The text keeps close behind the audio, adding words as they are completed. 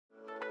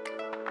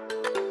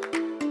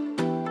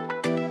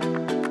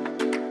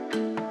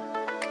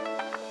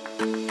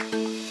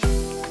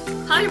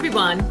Hi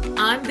everyone,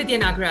 I'm Vidya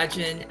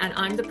Nagarajan and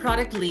I'm the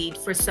product lead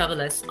for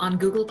Serverless on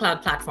Google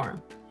Cloud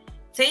Platform.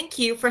 Thank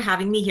you for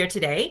having me here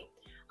today.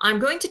 I'm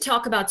going to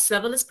talk about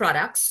serverless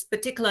products,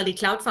 particularly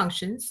Cloud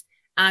Functions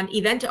and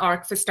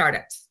Eventarc for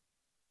startups.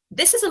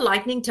 This is a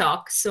lightning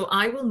talk, so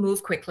I will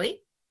move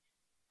quickly.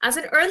 As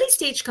an early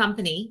stage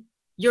company,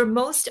 your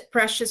most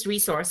precious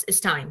resource is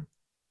time.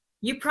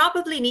 You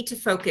probably need to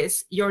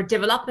focus your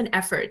development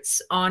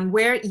efforts on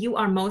where you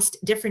are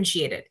most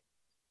differentiated.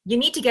 You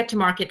need to get to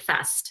market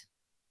fast.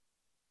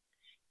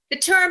 The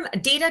term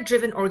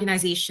data-driven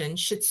organization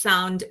should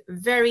sound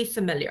very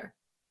familiar.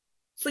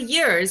 For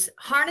years,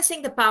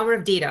 harnessing the power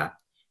of data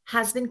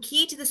has been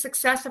key to the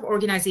success of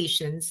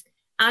organizations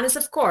and is,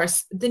 of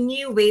course, the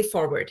new way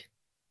forward.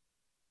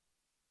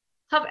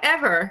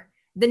 However,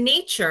 the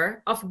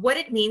nature of what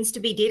it means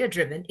to be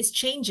data-driven is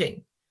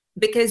changing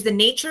because the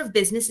nature of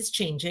business is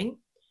changing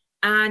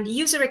and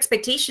user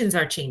expectations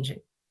are changing.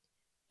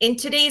 In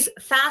today's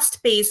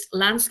fast-paced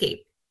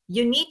landscape,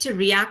 you need to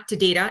react to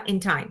data in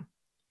time.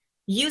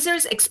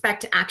 Users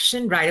expect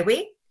action right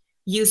away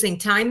using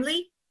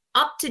timely,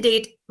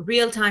 up-to-date,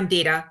 real-time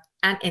data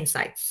and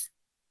insights.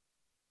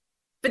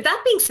 With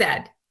that being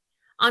said,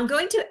 I'm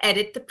going to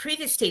edit the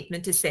previous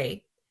statement to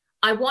say,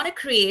 I want to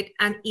create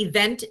an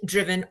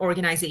event-driven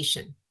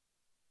organization.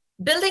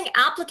 Building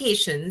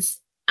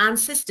applications and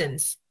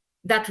systems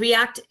that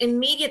react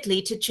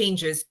immediately to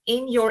changes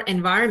in your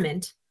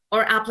environment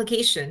or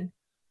application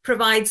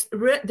provides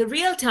the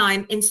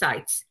real-time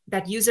insights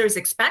that users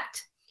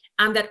expect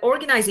and that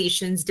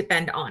organizations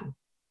depend on.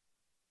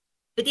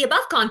 With the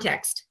above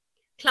context,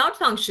 Cloud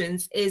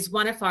Functions is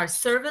one of our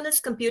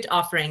serverless compute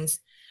offerings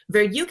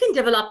where you can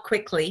develop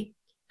quickly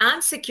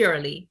and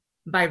securely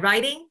by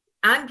writing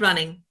and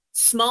running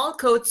small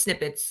code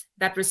snippets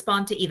that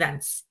respond to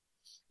events.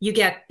 You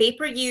get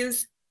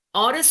pay-per-use,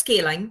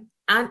 auto-scaling,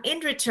 and in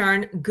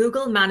return,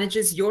 Google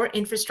manages your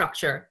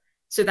infrastructure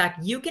so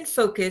that you can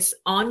focus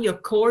on your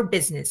core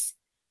business,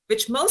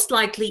 which most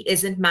likely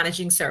isn't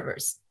managing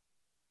servers.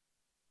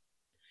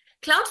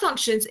 Cloud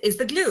Functions is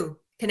the glue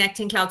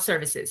connecting cloud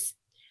services.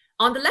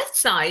 On the left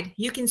side,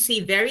 you can see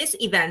various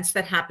events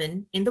that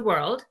happen in the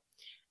world.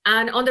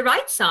 And on the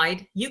right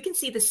side, you can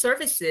see the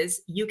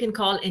services you can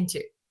call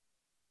into.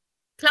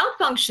 Cloud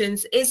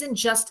Functions isn't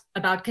just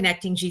about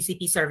connecting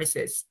GCP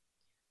services.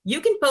 You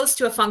can post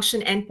to a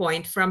function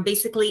endpoint from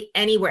basically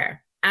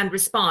anywhere and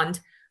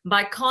respond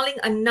by calling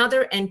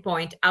another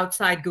endpoint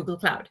outside Google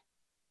Cloud.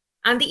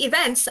 And the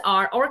events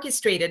are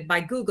orchestrated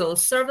by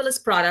Google's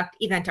serverless product,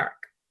 Eventarc.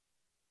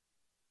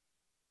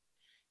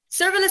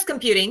 Serverless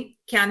computing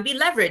can be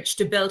leveraged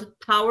to build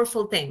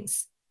powerful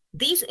things.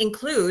 These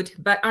include,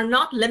 but are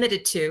not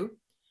limited to,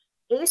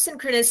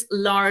 asynchronous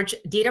large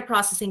data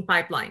processing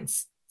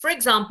pipelines. For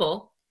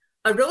example,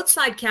 a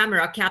roadside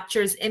camera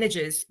captures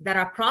images that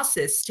are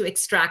processed to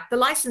extract the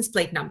license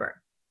plate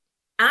number.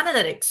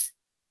 Analytics.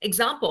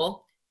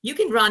 Example, you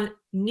can run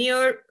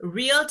near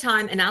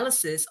real-time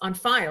analysis on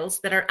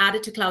files that are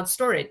added to cloud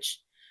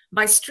storage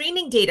by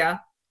streaming data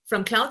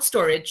from cloud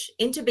storage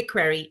into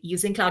BigQuery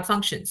using Cloud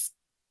Functions.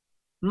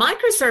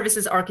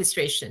 Microservices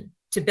orchestration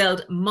to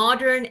build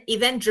modern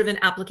event-driven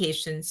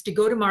applications to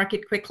go to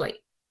market quickly.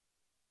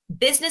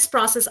 Business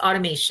process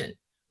automation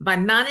by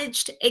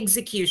managed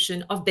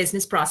execution of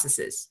business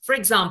processes. For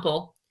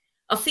example,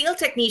 a field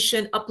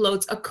technician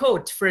uploads a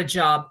quote for a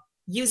job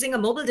using a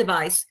mobile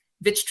device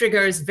which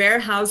triggers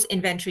warehouse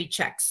inventory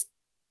checks.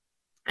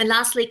 And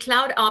lastly,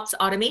 cloud ops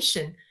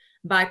automation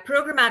by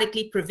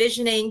programmatically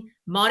provisioning,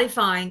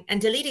 modifying, and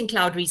deleting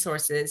cloud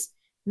resources.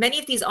 Many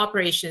of these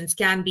operations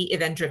can be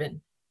event-driven.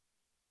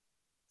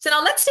 So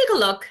now let's take a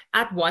look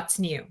at what's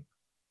new.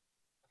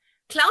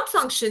 Cloud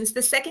Functions,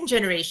 the second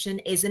generation,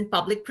 is in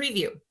public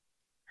preview.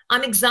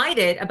 I'm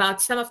excited about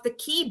some of the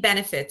key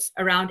benefits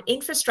around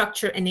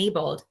infrastructure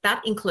enabled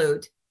that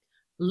include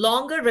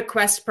longer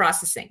request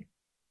processing.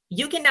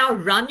 You can now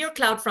run your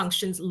Cloud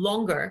Functions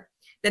longer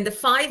than the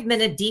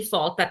 5-minute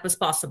default that was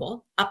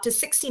possible, up to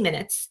 60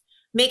 minutes,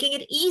 making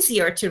it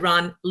easier to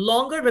run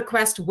longer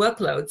request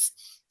workloads,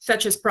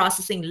 such as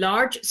processing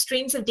large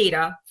streams of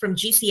data from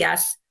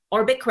GCS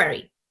or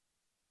BigQuery.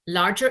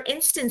 Larger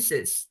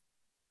instances.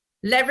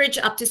 Leverage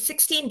up to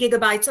 16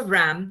 gigabytes of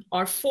RAM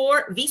or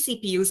 4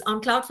 vCPUs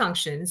on Cloud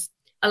Functions,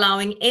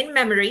 allowing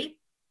in-memory,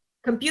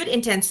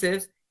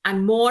 compute-intensive,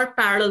 and more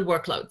parallel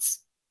workloads.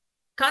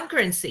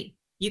 Concurrency.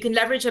 You can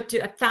leverage up to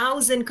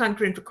 1,000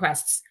 concurrent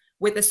requests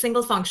with a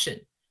single function,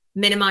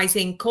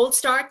 minimizing cold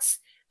starts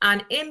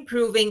and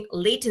improving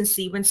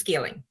latency when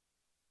scaling.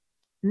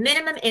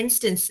 Minimum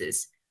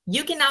instances.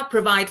 You can now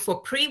provide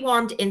for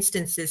pre-warmed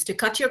instances to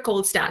cut your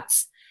cold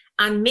stats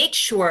and make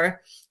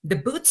sure the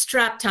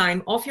bootstrap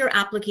time of your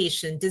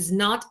application does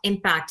not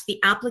impact the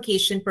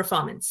application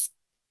performance.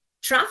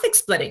 Traffic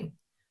splitting.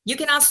 You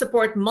can now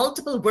support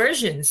multiple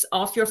versions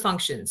of your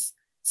functions,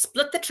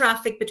 split the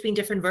traffic between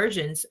different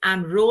versions,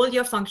 and roll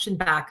your function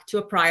back to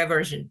a prior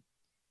version.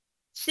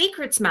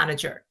 Secrets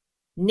Manager.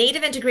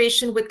 Native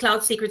integration with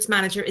Cloud Secrets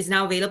Manager is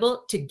now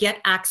available to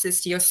get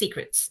access to your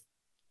secrets.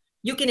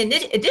 You can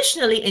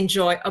additionally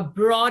enjoy a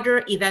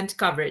broader event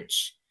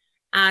coverage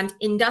and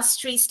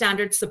industry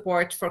standard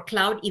support for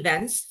cloud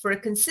events for a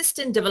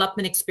consistent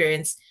development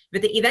experience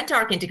with the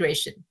Eventarc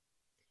integration.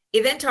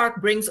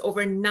 Eventarc brings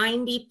over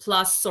 90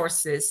 plus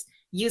sources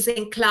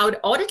using cloud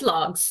audit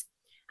logs.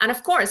 And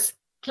of course,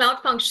 Cloud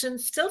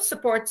Functions still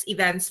supports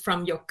events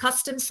from your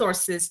custom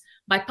sources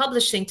by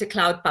publishing to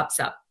Cloud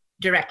PubSub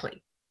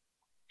directly.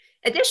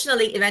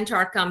 Additionally,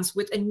 Eventarc comes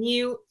with a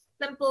new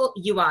simple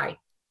UI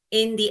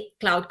in the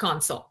Cloud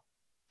Console.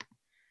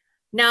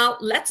 Now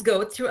let's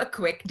go through a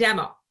quick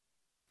demo.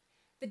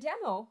 The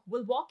demo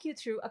will walk you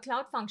through a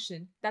Cloud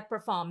Function that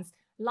performs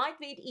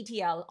lightweight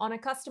ETL on a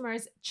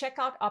customer's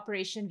checkout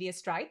operation via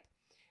Stripe,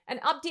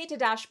 and update a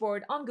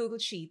dashboard on Google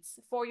Sheets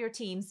for your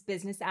team's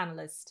business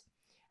analyst.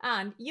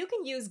 And you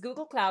can use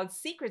Google Cloud's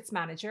Secrets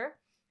Manager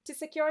to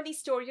securely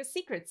store your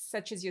secrets,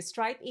 such as your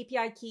Stripe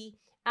API key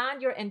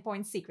and your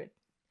endpoint secret.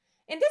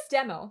 In this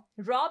demo,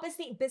 Rob is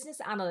the business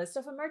analyst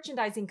of a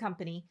merchandising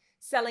company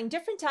selling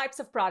different types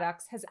of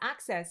products, has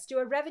access to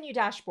a revenue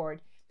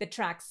dashboard that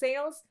tracks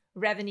sales,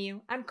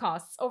 revenue, and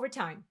costs over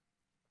time.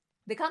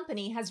 The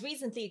company has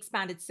recently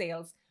expanded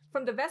sales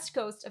from the West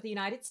Coast of the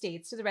United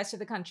States to the rest of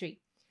the country.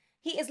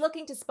 He is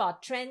looking to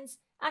spot trends,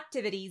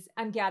 activities,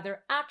 and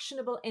gather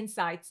actionable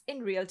insights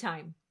in real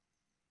time.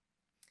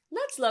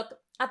 Let's look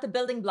at the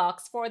building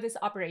blocks for this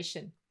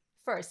operation.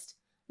 First,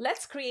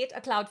 let's create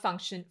a Cloud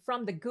Function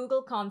from the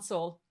Google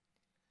console.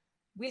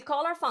 We'll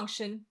call our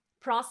function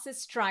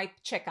Process Stripe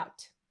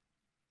Checkout.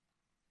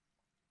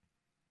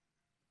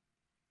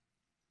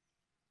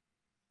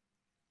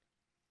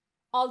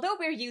 Although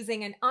we're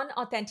using an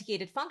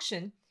unauthenticated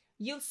function,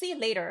 you'll see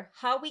later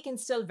how we can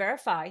still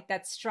verify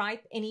that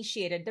Stripe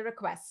initiated the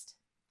request.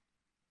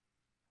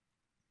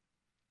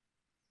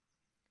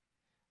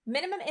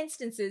 Minimum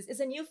instances is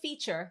a new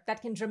feature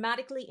that can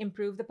dramatically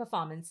improve the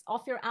performance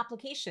of your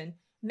application,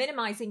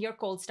 minimizing your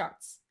cold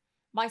starts.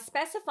 By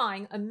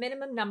specifying a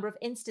minimum number of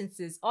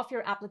instances of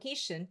your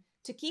application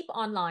to keep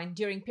online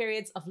during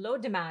periods of low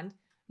demand,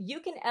 you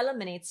can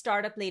eliminate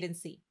startup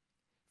latency.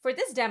 For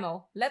this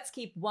demo, let's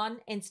keep one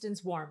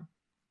instance warm.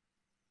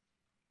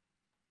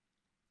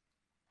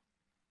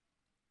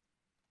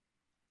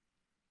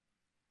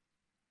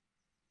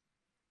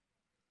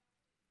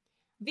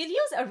 We'll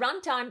use a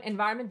runtime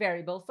environment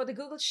variable for the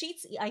Google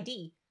Sheets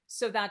ID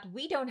so that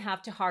we don't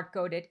have to hard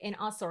code it in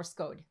our source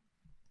code.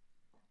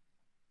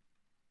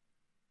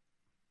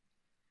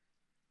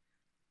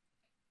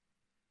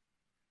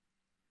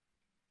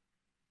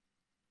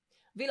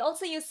 We'll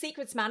also use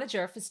Secrets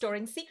Manager for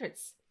storing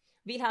secrets.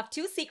 We'll have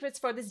two secrets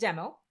for this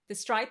demo, the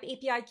Stripe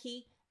API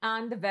key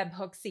and the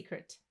webhook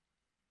secret.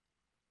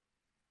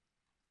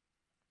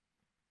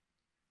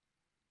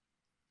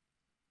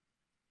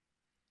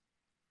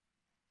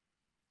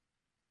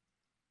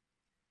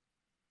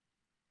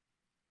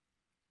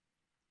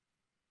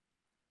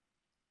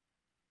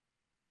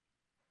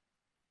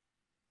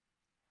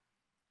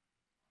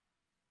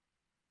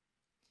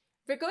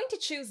 We're going to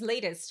choose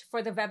latest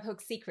for the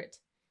webhook secret.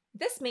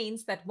 This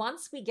means that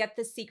once we get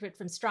this secret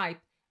from Stripe,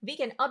 we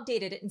can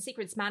update it in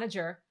Secrets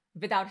Manager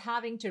without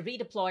having to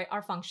redeploy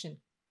our function.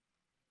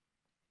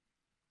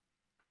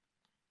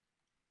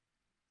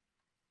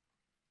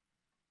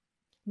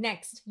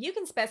 Next, you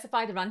can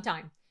specify the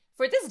runtime.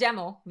 For this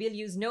demo, we'll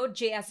use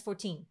Node.js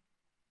 14.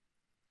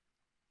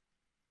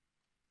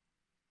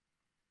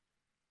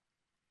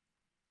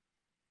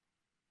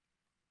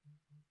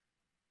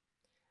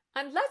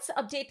 And let's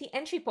update the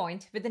entry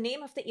point with the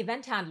name of the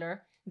event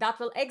handler that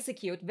will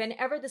execute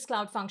whenever this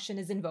Cloud Function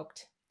is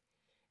invoked.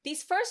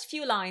 These first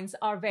few lines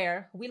are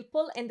where we'll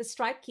pull in the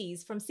Stripe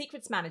keys from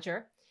Secrets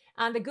Manager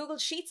and the Google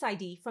Sheets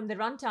ID from the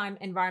runtime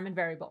environment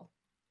variable.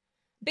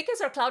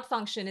 Because our Cloud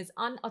Function is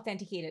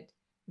unauthenticated,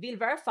 we'll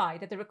verify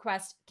that the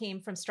request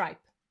came from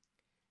Stripe.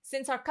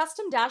 Since our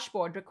custom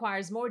dashboard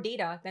requires more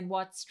data than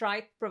what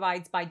Stripe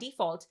provides by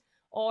default,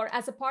 or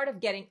as a part of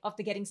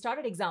the Getting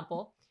Started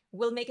example,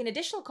 we'll make an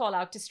additional call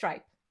out to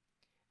Stripe.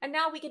 And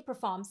now we can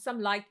perform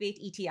some lightweight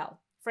ETL.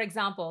 For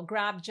example,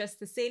 grab just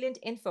the salient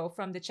info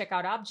from the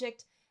checkout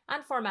object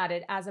and format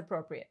it as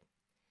appropriate.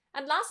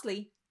 And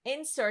lastly,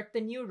 insert the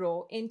new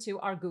row into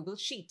our Google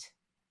Sheet.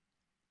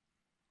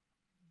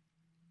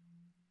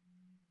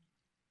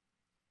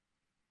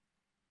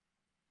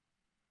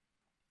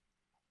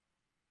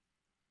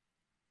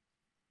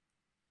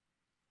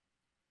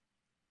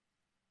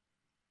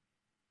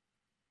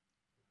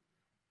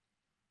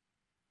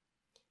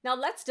 Now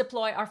let's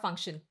deploy our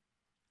function.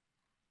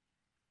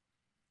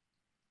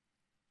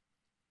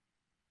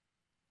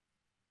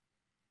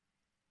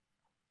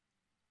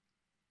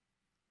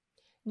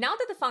 Now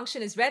that the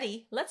function is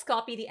ready, let's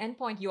copy the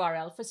endpoint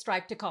URL for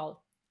Stripe to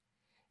call.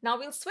 Now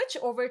we'll switch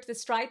over to the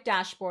Stripe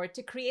dashboard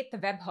to create the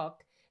webhook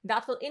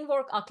that will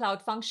invoke our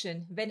Cloud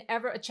Function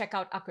whenever a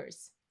checkout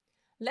occurs.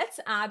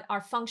 Let's add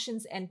our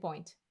functions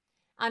endpoint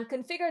and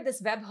configure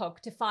this webhook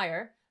to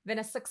fire when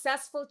a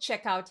successful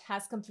checkout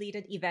has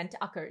completed event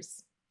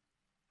occurs.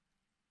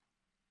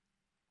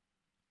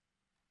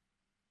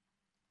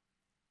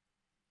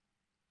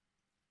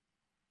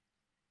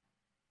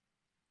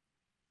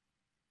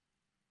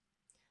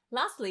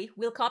 Lastly,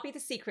 we'll copy the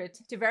secret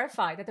to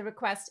verify that the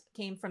request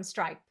came from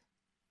Stripe.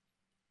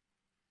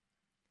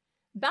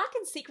 Back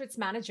in Secrets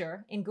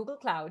Manager in Google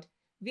Cloud,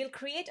 we'll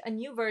create a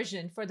new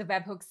version for the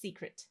webhook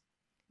secret.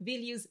 We'll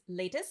use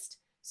latest,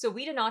 so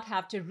we do not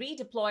have to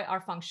redeploy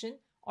our function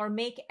or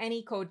make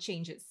any code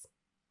changes.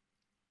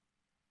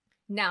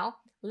 Now,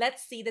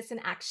 let's see this in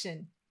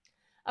action.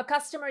 A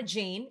customer,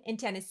 Jane, in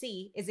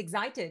Tennessee, is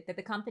excited that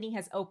the company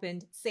has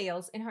opened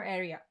sales in her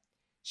area.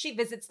 She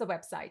visits the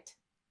website.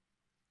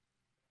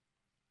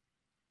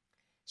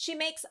 She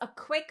makes a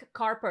quick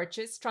car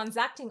purchase,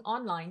 transacting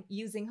online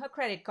using her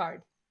credit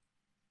card.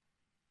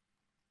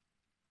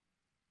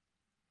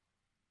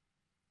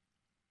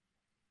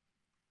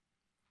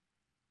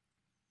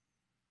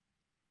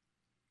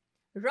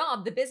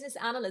 Rob, the business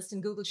analyst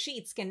in Google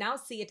Sheets, can now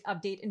see it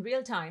update in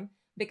real time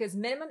because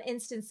minimum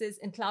instances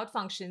in Cloud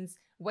Functions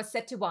was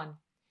set to 1.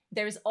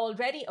 There is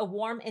already a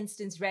warm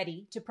instance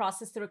ready to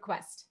process the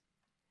request.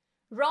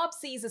 Rob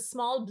sees a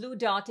small blue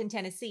dot in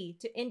Tennessee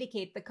to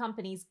indicate the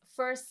company's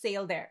first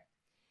sale there.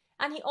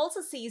 And he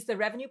also sees the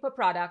revenue per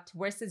product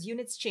versus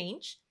units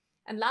change.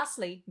 And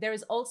lastly, there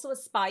is also a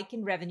spike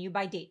in revenue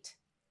by date.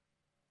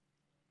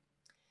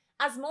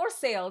 As more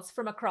sales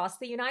from across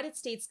the United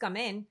States come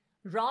in,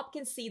 Rob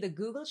can see the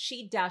Google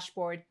Sheet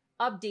dashboard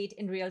update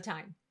in real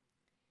time.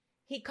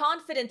 He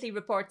confidently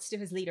reports to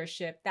his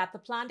leadership that the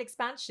planned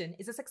expansion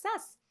is a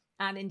success,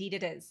 and indeed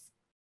it is.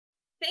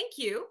 Thank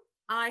you.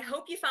 I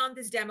hope you found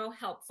this demo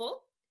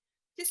helpful.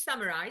 To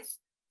summarize,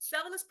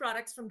 serverless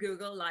products from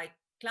Google like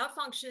Cloud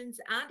Functions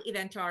and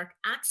Eventarc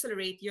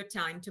accelerate your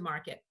time to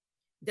market.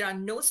 There are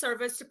no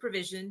servers to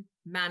provision,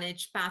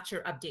 manage, patch,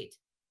 or update.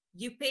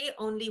 You pay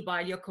only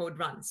while your code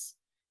runs.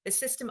 The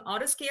system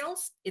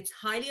autoscales, it's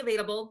highly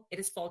available, it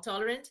is fault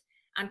tolerant,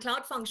 and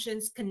Cloud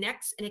Functions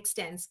connects and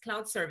extends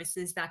cloud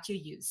services that you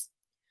use.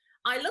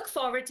 I look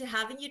forward to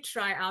having you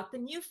try out the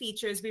new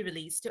features we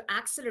release to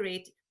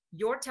accelerate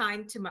your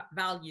time to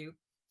value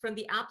from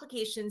the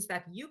applications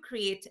that you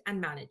create and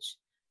manage.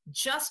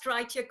 Just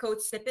write your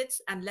code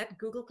snippets and let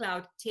Google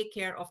Cloud take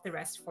care of the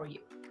rest for you.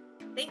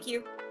 Thank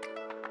you.